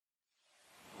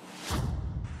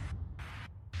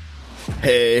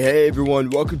Hey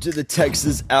everyone, welcome to the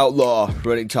Texas Outlaw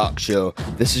Running Talk Show.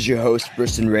 This is your host,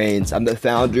 Briston Rains. I'm the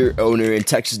founder, owner, and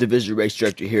Texas Division Race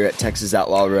Director here at Texas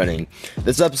Outlaw Running.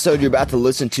 This episode you're about to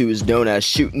listen to is known as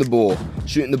Shooting the Bull.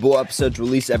 Shooting the Bull episodes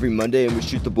release every Monday, and we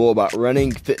shoot the bull about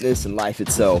running, fitness, and life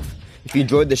itself. If you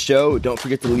enjoyed the show, don't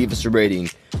forget to leave us a rating.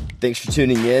 Thanks for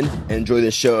tuning in, and enjoy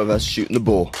this show of us shooting the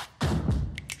bull.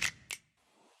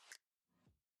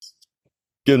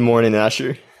 Good morning,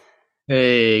 Asher.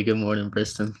 Hey, good morning,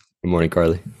 Briston. Good morning,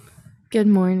 Carly. Good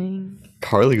morning.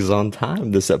 Carly's on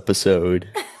time this episode.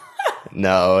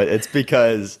 No, it's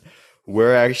because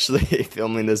we're actually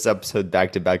filming this episode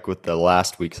back to back with the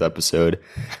last week's episode.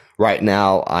 Right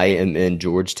now, I am in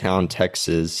Georgetown,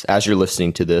 Texas. As you're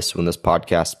listening to this, when this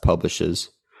podcast publishes,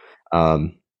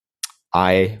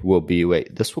 I will be,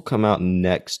 this will come out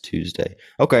next Tuesday.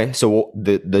 Okay, so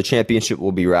the championship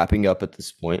will be wrapping up at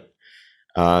this point.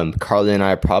 Carly and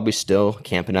I are probably still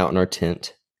camping out in our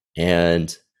tent,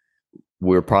 and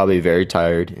we're probably very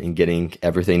tired and getting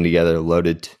everything together,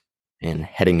 loaded, and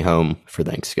heading home for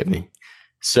Thanksgiving.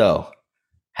 So,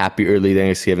 happy early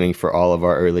Thanksgiving for all of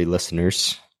our early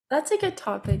listeners. That's a good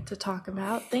topic to talk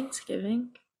about, Thanksgiving.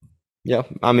 Yeah,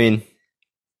 I mean,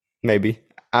 maybe.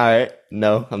 All right.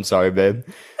 No, I'm sorry, babe.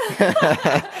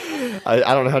 I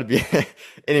don't know how to be.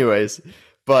 Anyways,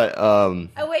 but Oh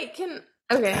wait,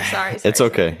 okay, sorry. It's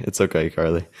okay. It's okay,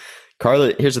 Carly.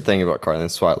 Carly, here's the thing about Carly.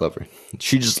 That's why I love her.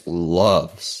 She just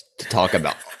loves to talk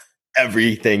about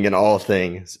everything and all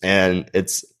things, and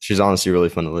she's honestly really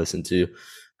fun to listen to.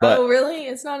 But, oh, really?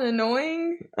 It's not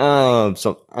annoying?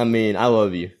 So I mean, I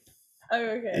love you. Oh,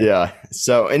 okay. Yeah.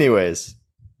 So, anyways,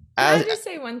 Can I just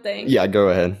say one thing? Yeah, go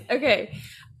ahead. Okay.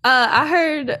 I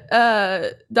heard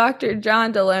Dr.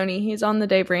 John Deloney, he's on the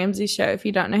Dave Ramsey show, if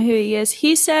you don't know who he is.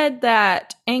 He said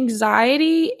that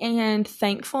anxiety and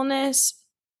thankfulness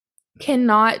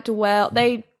cannot dwell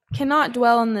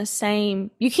in the same.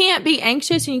 You can't be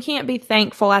anxious and you can't be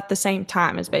thankful at the same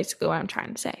time, is basically what I'm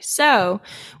trying to say. So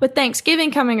with Thanksgiving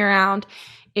coming around,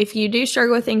 if you do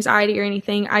struggle with anxiety or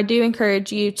anything, I do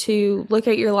encourage you to look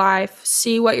at your life,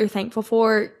 see what you're thankful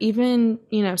for, even,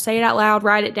 say it out loud,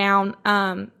 write it down,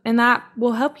 and that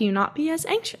will help you not be as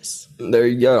anxious. There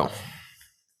you go.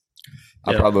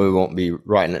 I probably won't be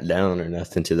writing it down or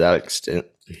nothing to that extent.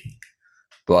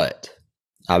 But,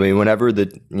 I mean, whenever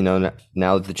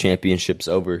now that the championship's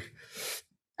over,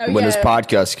 when this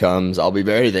podcast comes, I'll be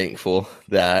very thankful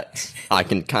that I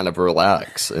can kind of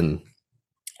relax and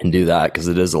do that, because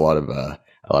it is a lot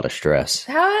of stress.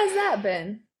 How has that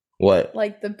been? What?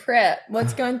 Like the prep?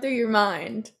 What's going through your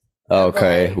mind?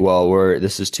 Okay, well,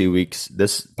 this is 2 weeks.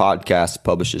 This podcast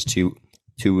publishes two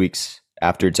weeks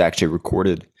after it's actually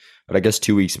recorded, but I guess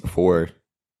 2 weeks before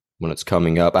when it's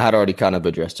coming up. I had already kind of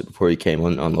addressed it before you came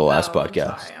on the last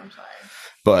podcast. I'm sorry.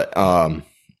 But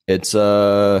it's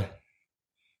a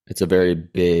very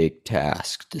big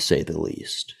task, to say the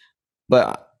least.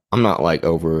 But I'm not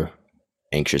over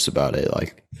anxious about it.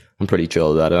 I'm pretty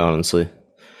chill about it, honestly.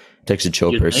 It takes a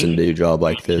chill person to do a job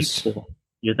like this.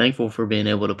 You're thankful for being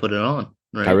able to put it on,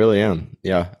 right? I really am.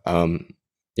 Yeah.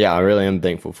 I really am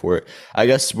thankful for it. I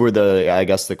guess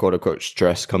the quote unquote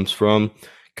stress comes from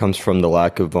the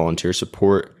lack of volunteer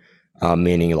support,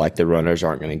 meaning the runners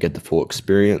aren't going to get the full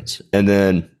experience. And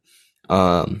then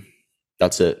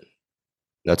that's it.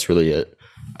 That's really it.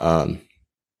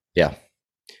 Yeah.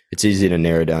 It's easy to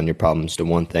narrow down your problems to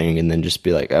one thing and then just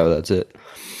be like, oh, that's it.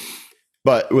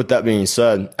 But with that being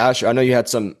said, Asher, I know you had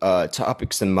some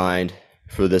topics in mind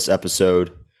for this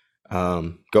episode.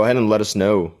 Go ahead and let us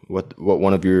know what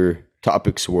one of your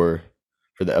topics were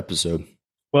for the episode.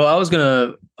 Well, I was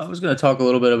gonna talk a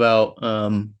little bit about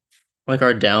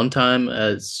our downtime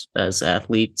as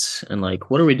athletes, and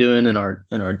what are we doing in our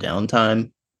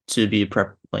downtime to be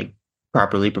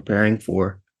properly preparing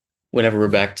for whenever we're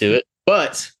back to it.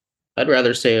 But I'd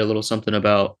rather say a little something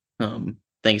about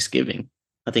Thanksgiving.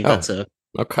 I think that's a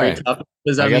great topic.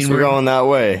 I guess we're going that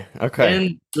way.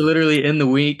 Okay. We're literally in the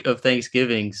week of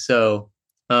Thanksgiving. So,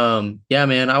 man,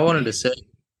 I wanted to say,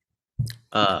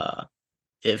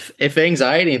 if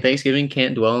anxiety and Thanksgiving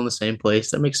can't dwell in the same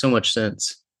place, that makes so much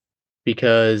sense.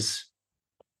 Because,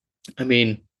 all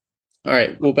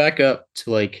right, we'll back up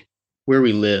to where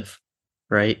we live,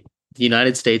 right? The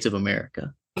United States of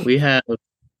America. We have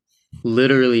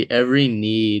literally every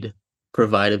need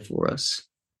provided for us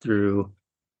through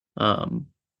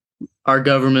our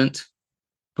government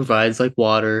provides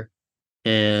water,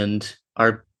 and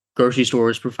our grocery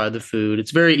stores provide the food.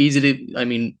 It's very easy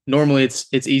to, normally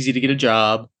it's easy to get a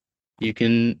job. You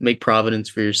can make providence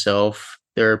for yourself.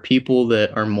 There are people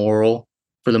that are moral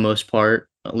for the most part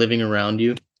living around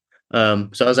you.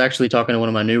 So I was actually talking to one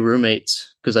of my new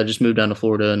roommates because I just moved down to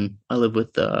Florida and I live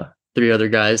with 3 other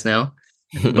guys now.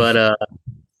 But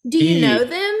Do you he know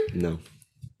them? No.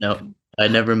 no, I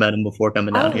never met him before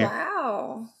coming down Oh, here.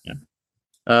 wow.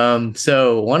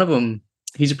 So one of them,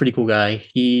 he's a pretty cool guy.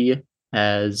 He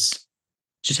has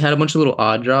just had a bunch of little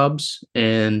odd jobs,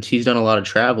 and he's done a lot of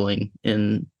traveling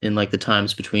in like the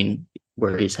times between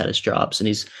where he's had his jobs, and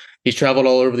he's traveled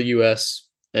all over the U.S.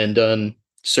 and done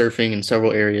surfing in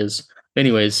several areas.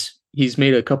 Anyways, he's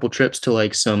made a couple trips to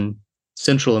like some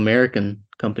Central American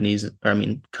companies, or I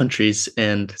mean countries,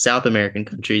 and South American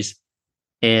countries,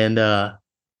 and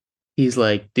he's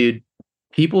like, dude,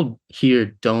 people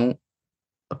here don't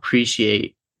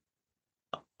appreciate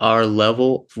our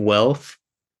level of wealth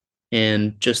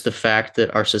and just the fact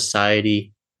that our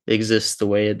society exists the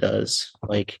way it does.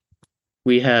 Like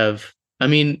we have, I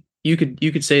mean, you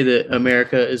could say that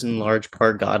America is in large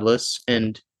part godless,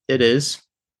 and it is.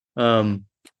 Um,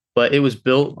 but it was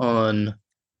built on,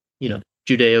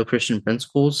 Judeo-Christian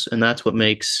principles, and that's what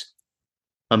makes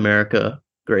America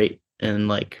great. And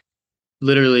like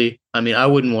literally, I mean, I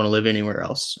wouldn't want to live anywhere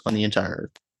else on the entire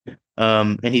earth.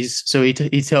 And he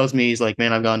tells me, he's like,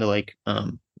 man, I've gone to like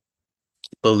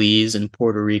Belize and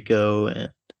Puerto Rico and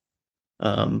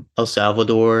El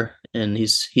Salvador, and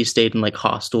he's stayed in like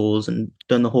hostels and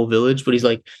done the whole village. But he's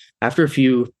like, after a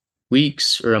few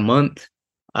weeks or a month,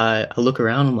 I look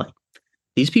around, I'm like,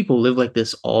 these people live like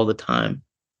this all the time,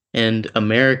 and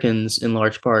Americans, in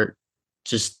large part,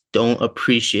 just don't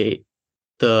appreciate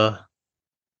the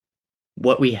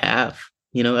what we have,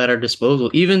 at our disposal.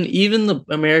 Even the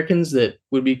Americans that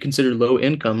would be considered low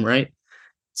income, right?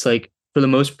 It's like for the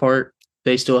most part,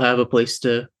 they still have a place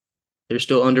to. They're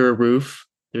still under a roof.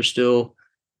 They're still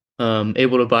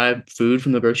able to buy food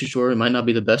from the grocery store. It might not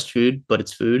be the best food, but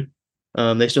it's food.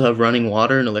 They still have running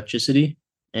water and electricity,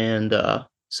 and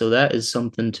so that is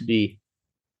something to be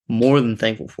more than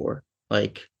thankful for.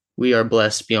 Like we are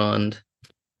blessed beyond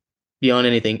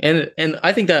anything. And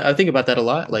I think about that a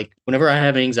lot. Like whenever I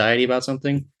have anxiety about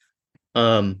something,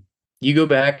 you go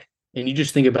back and you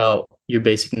just think about your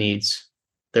basic needs.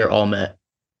 They're all met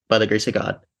by the grace of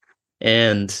God.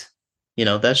 And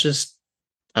that's just,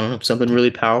 I don't know, something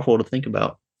really powerful to think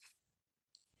about.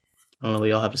 I don't know what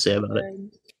y'all have to say about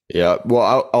it. Yeah,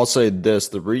 well, I'll say this: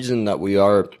 the reason that we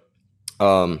are,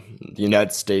 the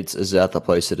United States is at the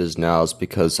place it is now is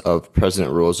because of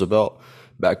President Roosevelt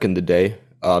back in the day.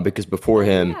 Because before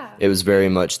him, it was very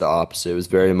much the opposite. It was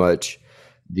very much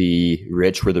the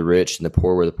rich were the rich and the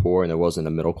poor were the poor, and there wasn't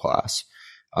a middle class.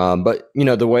 But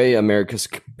the way America's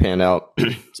panned out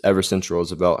ever since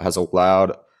Roosevelt has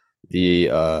allowed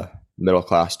the middle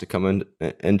class to come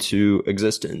into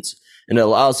existence, and it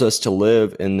allows us to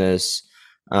live in this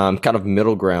kind of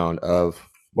middle ground of,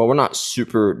 well, we're not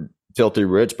super filthy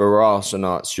rich, but we're also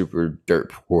not super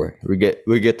dirt poor. We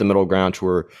get the middle ground to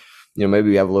where maybe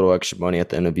we have a little extra money at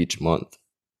the end of each month,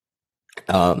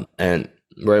 and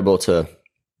we're able to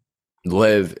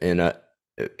live in a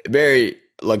very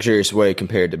luxurious way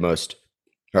compared to most,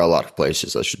 or a lot of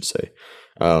places, I should say.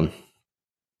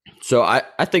 So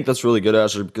I think that's really good,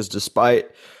 Asher, because despite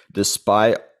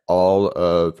all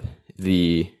of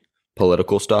the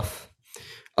political stuff,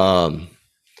 Carly,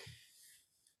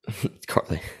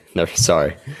 no,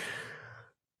 sorry,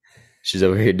 she's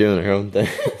over here doing her own thing.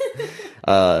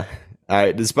 All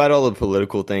right, despite all the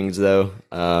political things, though,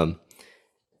 well,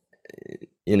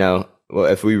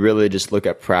 if we really just look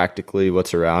at practically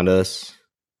what's around us,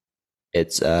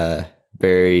 it's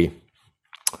very,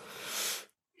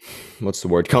 what's the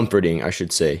word? Comforting, I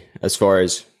should say, as far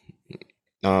as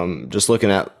just looking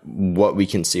at what we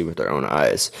can see with our own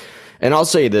eyes. And I'll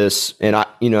say this, and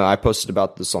I posted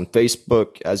about this on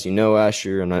Facebook, as you know,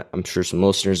 Asher, and I'm sure some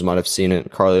listeners might have seen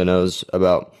it. Carly knows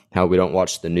about how we don't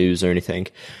watch the news or anything.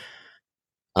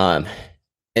 And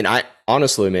I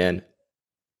honestly, man,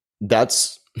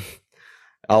 that's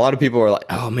a lot of people are like,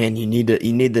 oh man, you need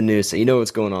the news so you know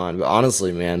what's going on. But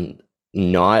honestly, man,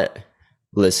 not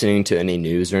listening to any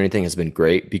news or anything has been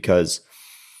great, because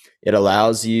it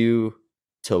allows you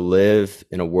to live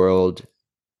in a world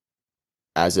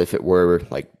as if it were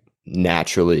like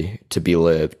naturally to be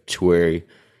lived, to where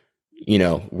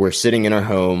we're sitting in our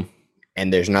home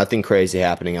and there's nothing crazy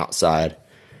happening outside,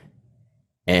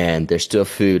 and there's still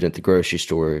food at the grocery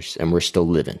stores, and we're still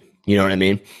living. You know what I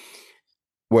mean?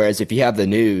 Whereas if you have the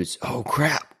news, oh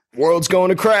crap, world's going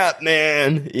to crap,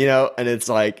 man, and it's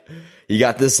like you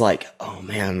got this like, oh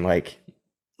man, like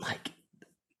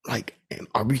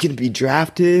are we gonna be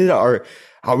drafted, or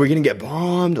are we gonna get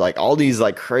bombed? Like all these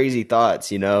like crazy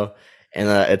thoughts, and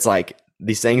it's like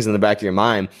these things in the back of your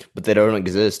mind, but they don't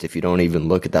exist if you don't even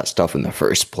look at that stuff in the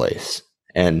first place,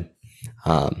 and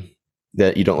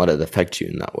that you don't let it affect you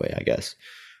in that way, I guess.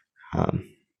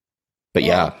 But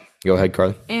yeah, go ahead,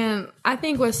 Carly. And I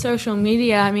think with social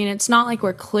media, I mean, it's not like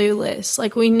we're clueless.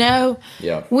 Like we know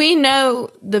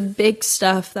the big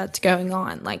stuff that's going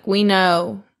on. Like we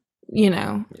know,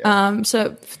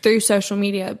 so through social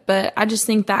media. But I just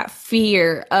think that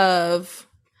fear of,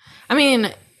 I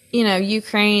mean,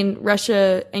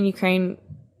 Russia and Ukraine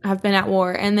have been at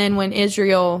war. And then when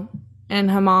Israel and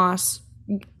Hamas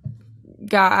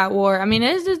got at war, I mean,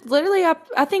 it's just literally,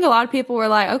 I think a lot of people were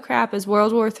like, oh crap, is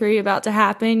World War III about to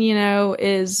happen?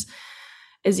 Is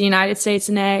the United States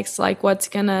next? Like what's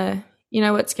gonna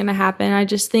happen? I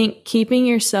just think keeping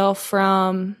yourself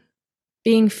from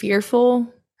being fearful,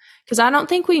 because I don't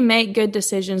think we make good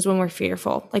decisions when we're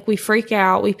fearful. Like we freak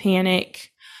out, we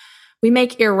panic, we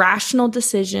make irrational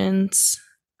decisions.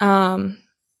 I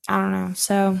don't know.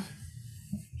 So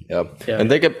yeah. And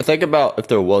think about if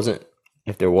there wasn't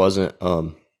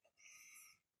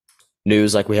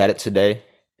news like we had it today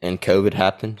and COVID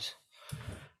happened.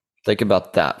 Think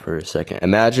about that for a second.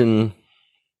 Imagine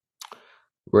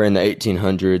we're in the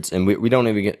 1800s and we don't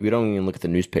even look at the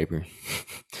newspaper.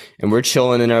 And we're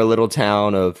chilling in our little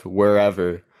town of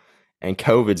wherever and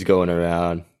COVID's going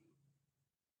around.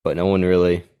 But no one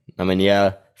really, I mean,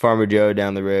 yeah, Farmer Joe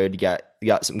down the road, you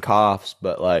got some coughs,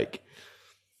 but like,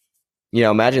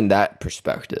 imagine that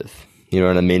perspective. You know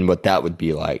what I mean? What that would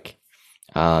be like.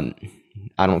 I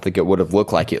don't think it would have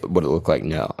looked like what it looked like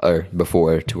now or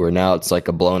before, to where now it's like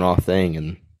a blown off thing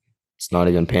and it's not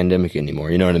even pandemic anymore.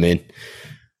 You know what I mean?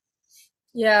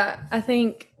 Yeah, I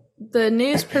think the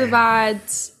news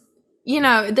provides,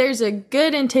 there's a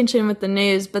good intention with the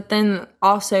news, but then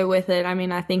also with it, I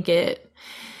mean, I think it,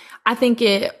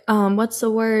 what's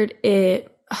the word?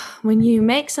 When you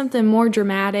make something more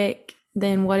dramatic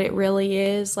than what it really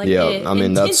is, like it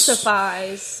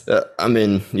intensifies. They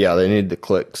need the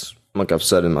clicks. Like I've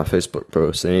said in my Facebook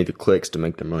post, they need the clicks to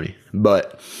make their money.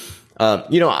 But,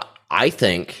 I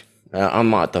think, I'm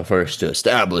not the first to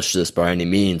establish this by any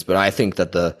means, but I think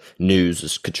that the news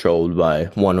is controlled by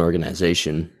one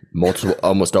organization.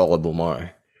 Almost all of them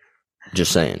are.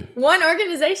 Just saying. One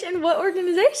organization? What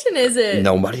organization is it?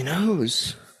 Nobody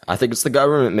knows. I think it's the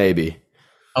government, maybe.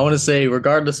 I want to say,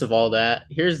 regardless of all that,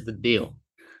 here's the deal.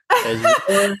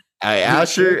 Hey,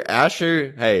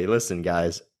 Asher, hey, listen,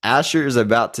 guys. Asher is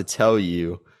about to tell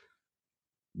you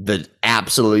the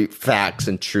absolute facts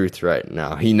and truth right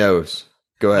now. He knows.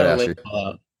 Go ahead, Asher.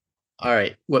 All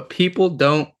right. What people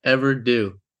don't ever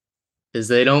do is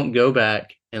they don't go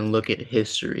back and look at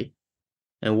history.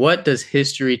 And what does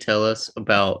history tell us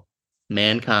about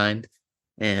mankind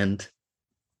and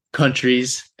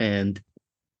countries and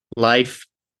life?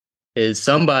 Is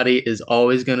somebody is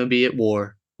always going to be at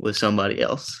war with somebody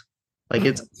else. Like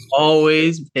it's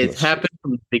happened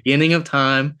from the beginning of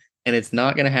time, and it's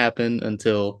not going to happen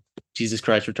until Jesus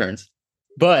Christ returns.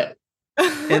 But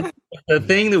and the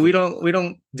thing that we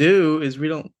don't do is we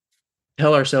don't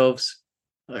tell ourselves,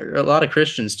 or a lot of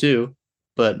Christians too,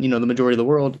 but the majority of the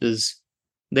world is,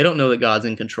 they don't know that God's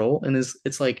in control, and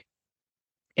it's like,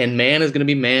 and man is going to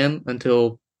be man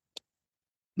until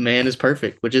man is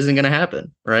perfect, which isn't going to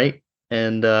happen, right?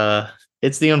 And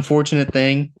it's the unfortunate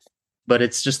thing, but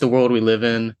it's just the world we live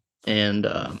in, and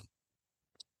I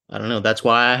don't know. That's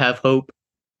why I have hope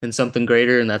in something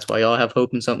greater, and that's why y'all have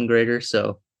hope in something greater.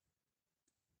 So,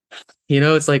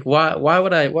 it's like, why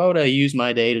would I use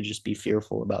my day to just be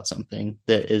fearful about something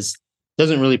that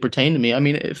doesn't really pertain to me? I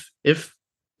mean, if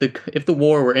the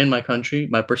war were in my country,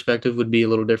 my perspective would be a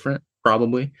little different,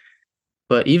 probably.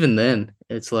 But even then,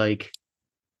 it's like,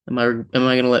 am I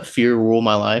going to let fear rule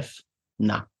my life?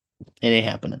 Nah, it ain't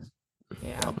happening.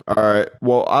 Yeah. All right.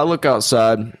 Well, I look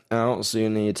outside and I don't see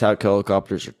any attack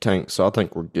helicopters or tanks, so I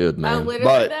think we're good, man.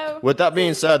 But with that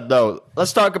being said, though,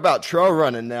 let's talk about trail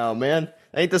running now, man.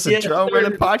 Ain't this a trail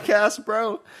running podcast,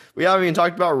 bro? We haven't even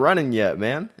talked about running yet,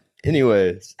 man.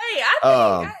 Anyways. Hey,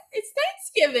 I think it's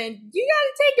Thanksgiving. You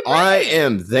gotta take a break. I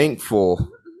am thankful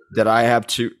that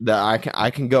I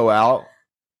can go out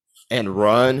and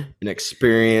run and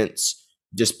experience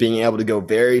just being able to go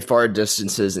very far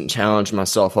distances and challenge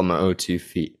myself on my own 2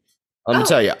 feet. I'm gonna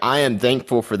tell you, I am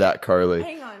thankful for that, Carly.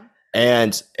 Hang on.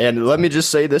 And let me just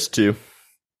say this too,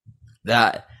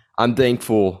 that I'm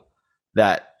thankful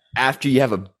that after you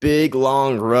have a big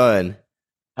long run,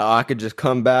 how I could just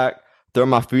come back, throw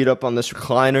my feet up on this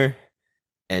recliner,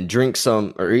 and drink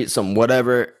some or eat some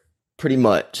whatever. Pretty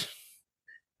much,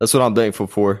 that's what I'm thankful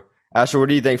for. Asher, what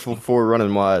are you thankful for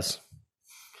running wise?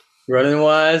 Running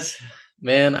wise,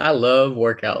 Man, I love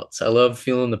workouts. I love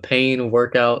feeling the pain of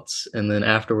workouts and then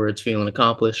afterwards feeling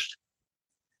accomplished.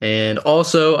 And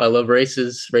also, I love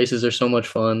races. Races are so much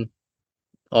fun.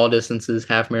 All distances,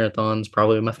 half marathons,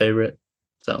 probably my favorite.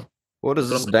 So, What does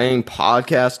that's this what I'm- dang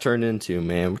podcast turn into,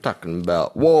 man? We're talking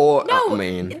about war. I No,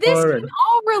 mean, this can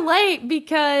all relate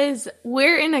because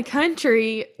we're in a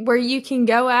country where you can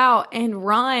go out and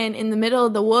run in the middle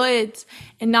of the woods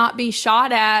and not be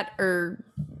shot at or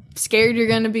scared you're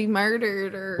going to be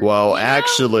murdered or well, you know?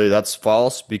 actually, that's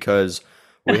false because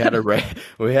we had a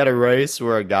we had a race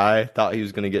where a guy thought he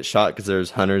was going to get shot because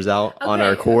there's hunters out on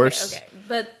our course. Okay.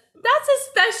 But that's a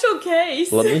special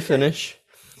case. Let me finish.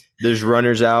 There's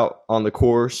runners out on the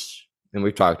course, and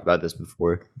we've talked about this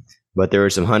before, but there were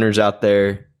some hunters out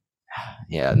there.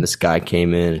 Yeah, and this guy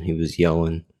came in and he was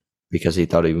yelling because he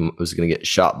thought he was going to get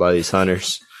shot by these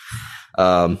hunters.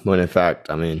 When in fact,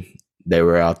 I mean, they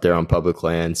were out there on public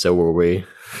land, so were we.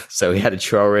 So we had a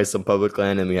trail race on public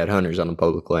land, and we had hunters on the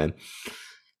public land.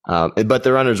 But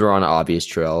the runners were on an obvious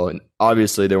trail, and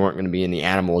obviously there weren't going to be any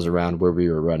animals around where we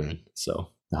were running. So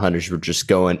the hunters were just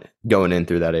going in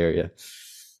through that area.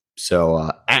 So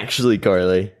actually,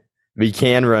 Carly, we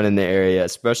can run in the area,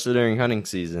 especially during hunting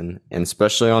season, and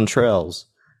especially on trails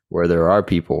where there are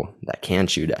people that can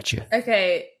shoot at you.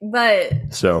 Okay, but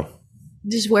So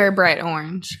just wear bright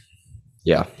orange.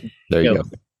 yeah, there you Yep.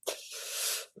 go.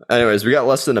 Anyways, we got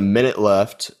less than a minute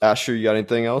left. Asher, you got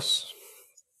anything else?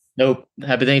 Nope.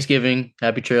 Happy Thanksgiving.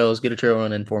 Happy trails. Get a trail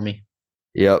run in for me.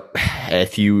 Yep.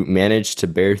 If you managed to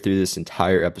bear through this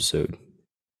entire episode,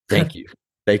 thank you.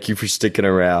 Thank you for sticking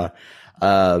around.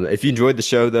 If you enjoyed the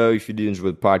show, though, if you do enjoy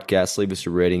the podcast, leave us a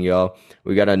rating, y'all.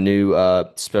 We got a new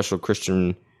special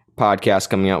Christian podcast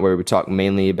coming out where we talk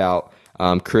mainly about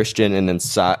Christian and then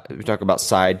we talk about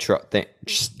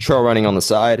trail running on the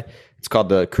side. It's called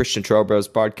the Christian Trail Bros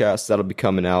podcast. That'll be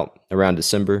coming out around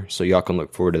December, so y'all can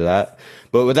look forward to that.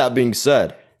 But with that being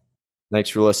said, thanks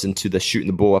for listening to the Shooting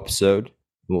the Bull episode.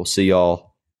 We'll see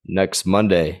y'all next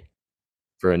Monday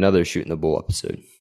for another Shooting the Bull episode.